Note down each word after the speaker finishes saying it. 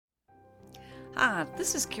Hi,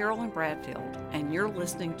 this is Carolyn Bradfield, and you're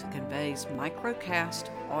listening to Convey's Microcast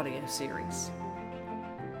audio series.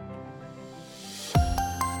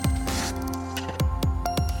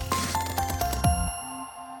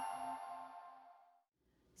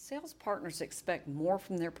 Sales partners expect more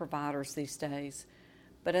from their providers these days,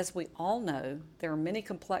 but as we all know, there are many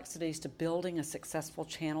complexities to building a successful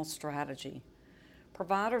channel strategy.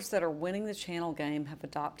 Providers that are winning the channel game have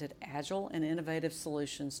adopted agile and innovative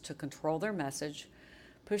solutions to control their message,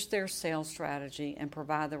 push their sales strategy, and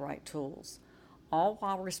provide the right tools, all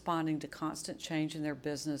while responding to constant change in their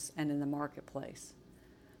business and in the marketplace.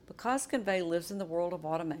 Because Convey lives in the world of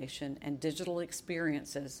automation and digital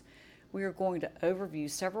experiences, we are going to overview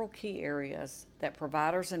several key areas that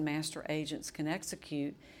providers and master agents can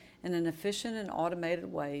execute in an efficient and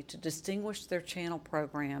automated way to distinguish their channel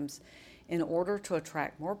programs in order to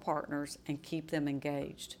attract more partners and keep them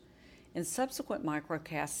engaged. In subsequent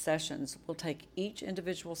microcast sessions, we'll take each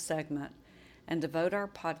individual segment and devote our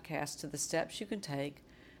podcast to the steps you can take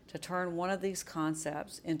to turn one of these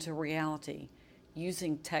concepts into reality,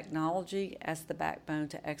 using technology as the backbone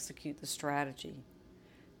to execute the strategy.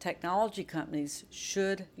 Technology companies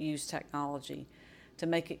should use technology to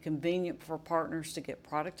make it convenient for partners to get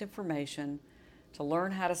product information, to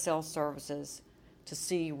learn how to sell services, to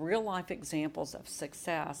see real-life examples of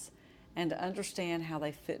success, and to understand how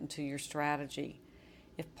they fit into your strategy.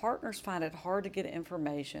 If partners find it hard to get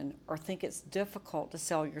information or think it's difficult to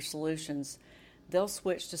sell your solutions, they'll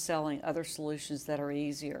switch to selling other solutions that are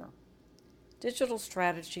easier. Digital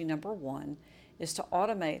strategy number 1 is to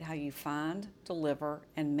automate how you find, deliver,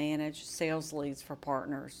 and manage sales leads for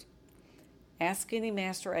partners. Ask any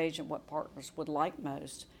master agent what partners would like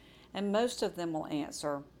most, and most of them will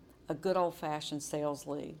answer a good old-fashioned sales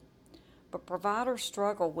lead. But providers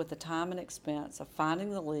struggle with the time and expense of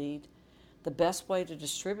finding the lead, the best way to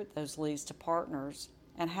distribute those leads to partners,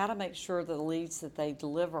 and how to make sure the leads that they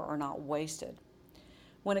deliver are not wasted.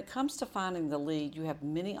 When it comes to finding the lead, you have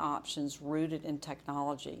many options rooted in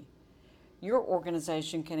technology. Your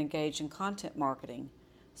organization can engage in content marketing,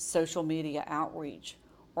 social media outreach,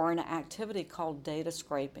 or an activity called data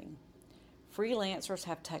scraping. Freelancers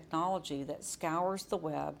have technology that scours the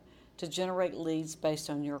web to generate leads based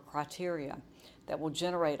on your criteria that will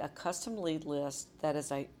generate a custom lead list that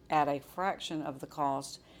is at a fraction of the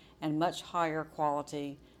cost and much higher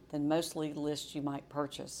quality than most lead lists you might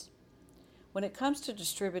purchase. When it comes to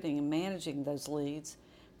distributing and managing those leads,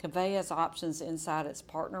 Convey has options inside its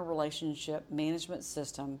partner relationship management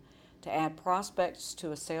system to add prospects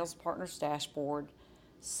to a sales partner's dashboard,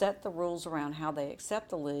 set the rules around how they accept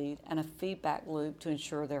the lead, and a feedback loop to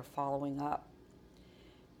ensure they're following up.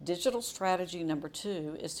 Digital strategy number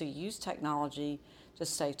 2 is to use technology to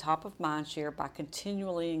stay top of mind share by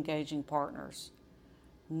continually engaging partners.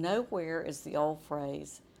 Nowhere is the old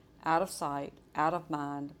phrase, out of sight, out of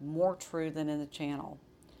mind, more true than in the channel.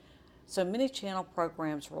 So many channel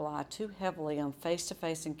programs rely too heavily on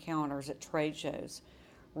face-to-face encounters at trade shows,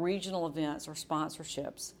 regional events, or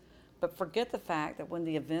sponsorships, but forget the fact that when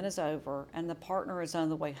the event is over and the partner is on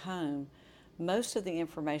the way home, most of the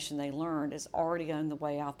information they learned is already on the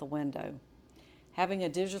way out the window. Having a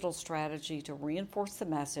digital strategy to reinforce the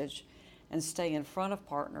message and stay in front of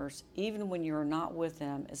partners, even when you are not with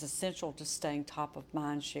them, is essential to staying top of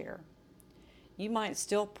mind share. You might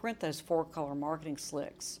still print those 4-color marketing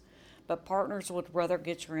slicks, but partners would rather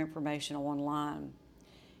get your information online.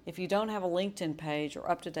 If you don't have a LinkedIn page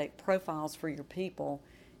or up-to-date profiles for your people,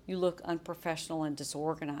 you look unprofessional and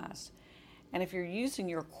disorganized. And if you're using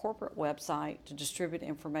your corporate website to distribute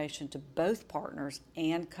information to both partners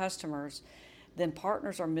and customers, then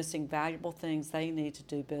partners are missing valuable things they need to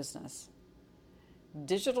do business.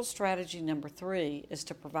 Digital strategy number 3 is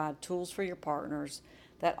to provide tools for your partners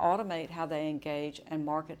that automate how they engage and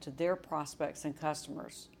market to their prospects and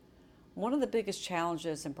customers. One of the biggest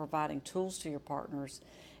challenges in providing tools to your partners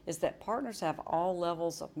is that partners have all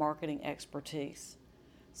levels of marketing expertise.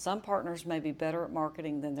 Some partners may be better at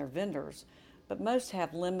marketing than their vendors, but most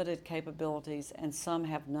have limited capabilities and some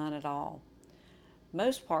have none at all.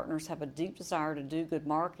 Most partners have a deep desire to do good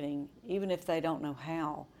marketing, even if they don't know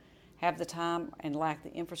how, have the time, and lack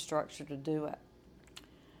the infrastructure to do it.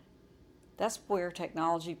 That's where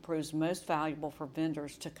technology proves most valuable for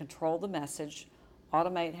vendors to control the message,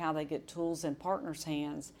 automate how they get tools in partners'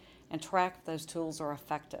 hands, and track if those tools are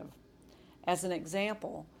effective. As an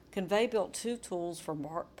example, Convey built 2 tools for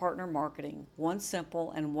partner marketing, one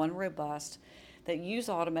simple and one robust, that use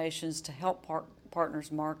automations to help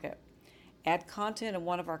partners market, add content in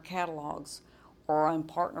one of our catalogs or on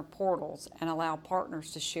partner portals, and allow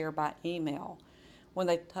partners to share by email. When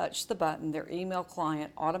they touch the button, their email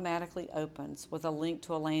client automatically opens with a link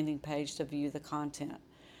to a landing page to view the content.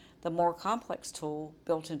 The more complex tool,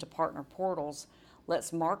 built into partner portals,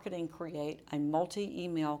 lets marketing create a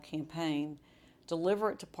multi-email campaign,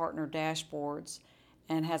 deliver it to partner dashboards,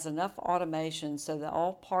 and has enough automation so that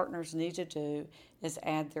all partners need to do is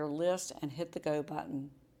add their list and hit the go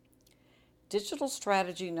button. Digital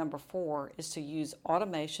strategy number 4 is to use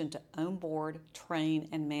automation to onboard, train,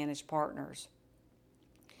 and manage partners.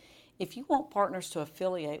 If you want partners to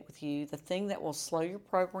affiliate with you, the thing that will slow your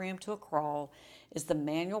program to a crawl is the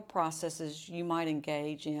manual processes you might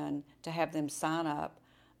engage in to have them sign up,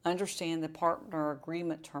 understand the partner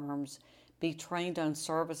agreement terms, be trained on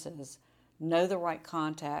services, know the right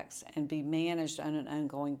contacts, and be managed on an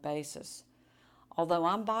ongoing basis. Although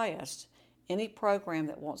I'm biased, any program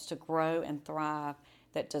that wants to grow and thrive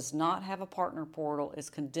that does not have a partner portal is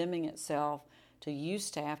condemning itself to use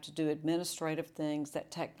staff to do administrative things that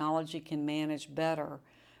technology can manage better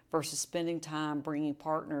versus spending time bringing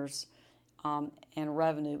partners and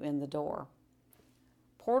revenue in the door.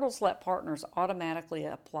 Portals let partners automatically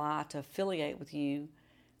apply to affiliate with you,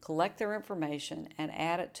 collect their information, and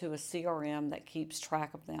add it to a CRM that keeps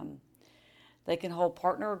track of them. They can hold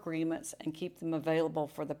partner agreements and keep them available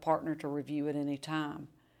for the partner to review at any time.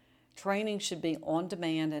 Training should be on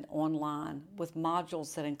demand and online with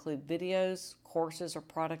modules that include videos, courses, or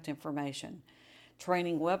product information.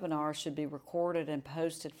 Training webinars should be recorded and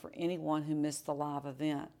posted for anyone who missed the live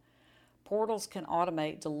event. Portals can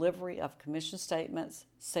automate delivery of commission statements,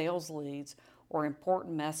 sales leads, or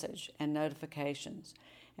important message and notifications.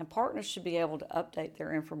 And partners should be able to update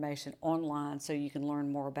their information online so you can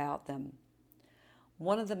learn more about them.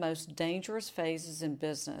 One of the most dangerous phases in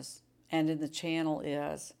business and in the channel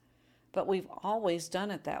is, but we've always done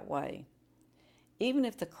it that way. Even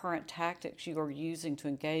if the current tactics you are using to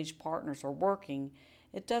engage partners are working,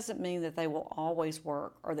 it doesn't mean that they will always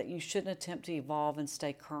work or that you shouldn't attempt to evolve and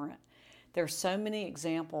stay current. There are so many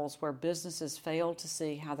examples where businesses failed to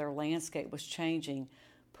see how their landscape was changing,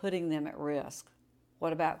 putting them at risk.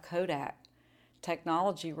 What about Kodak?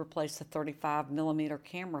 Technology replaced the 35mm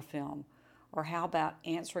camera film. Or how about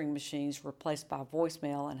answering machines replaced by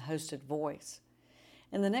voicemail and hosted voice?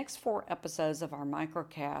 In the next 4 episodes of our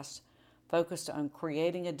microcast, focused on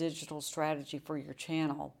creating a digital strategy for your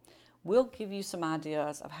channel, we'll give you some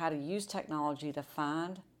ideas of how to use technology to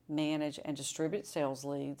find, manage, and distribute sales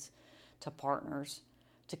leads to partners,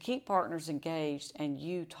 to keep partners engaged and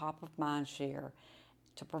you top of mind share,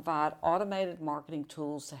 to provide automated marketing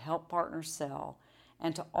tools to help partners sell,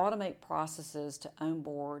 and to automate processes to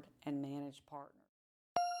onboard and manage partners.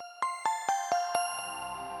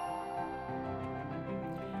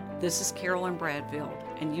 This is Carolyn Bradfield,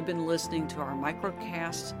 and you've been listening to our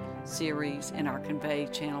microcast series in our Convey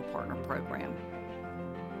Channel Partner Program.